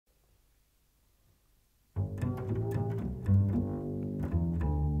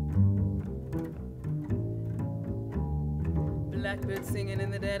Blackbird singing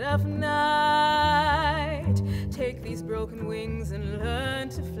in the dead of night. Take these broken wings and learn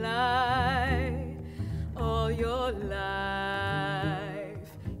to fly. All your life,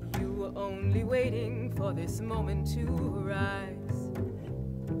 you were only waiting for this moment to rise.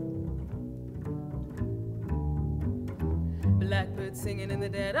 Blackbird singing in the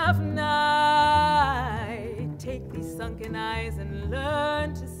dead of night. Take these sunken eyes and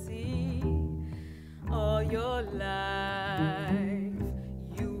learn to see. All your life,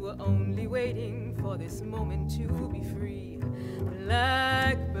 you were only waiting for this moment to be free.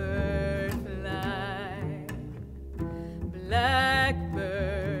 Blackbird fly,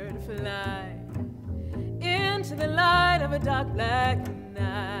 blackbird fly, into the light of a dark black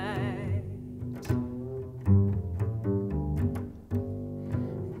night.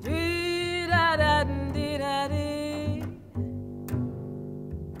 Dee-da-da-dee-da-dee.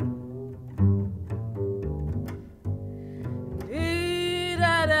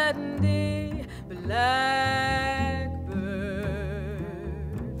 Dee-da-da-dee. Blackbird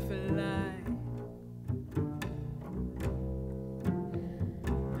fly,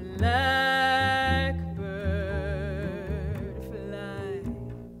 blackbird fly,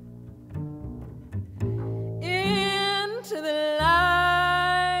 into the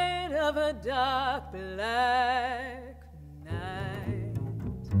light of a dark black night.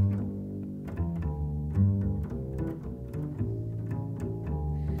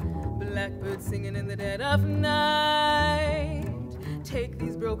 Blackbird singing in the dead of night. Take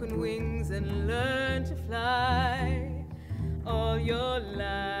these broken wings and learn to fly. All your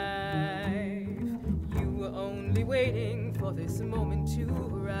life, you were only waiting for this moment to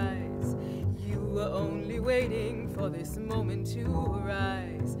rise. You were only waiting for this moment to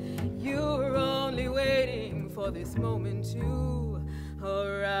rise. You were only waiting for this moment to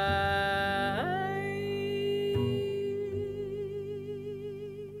arise.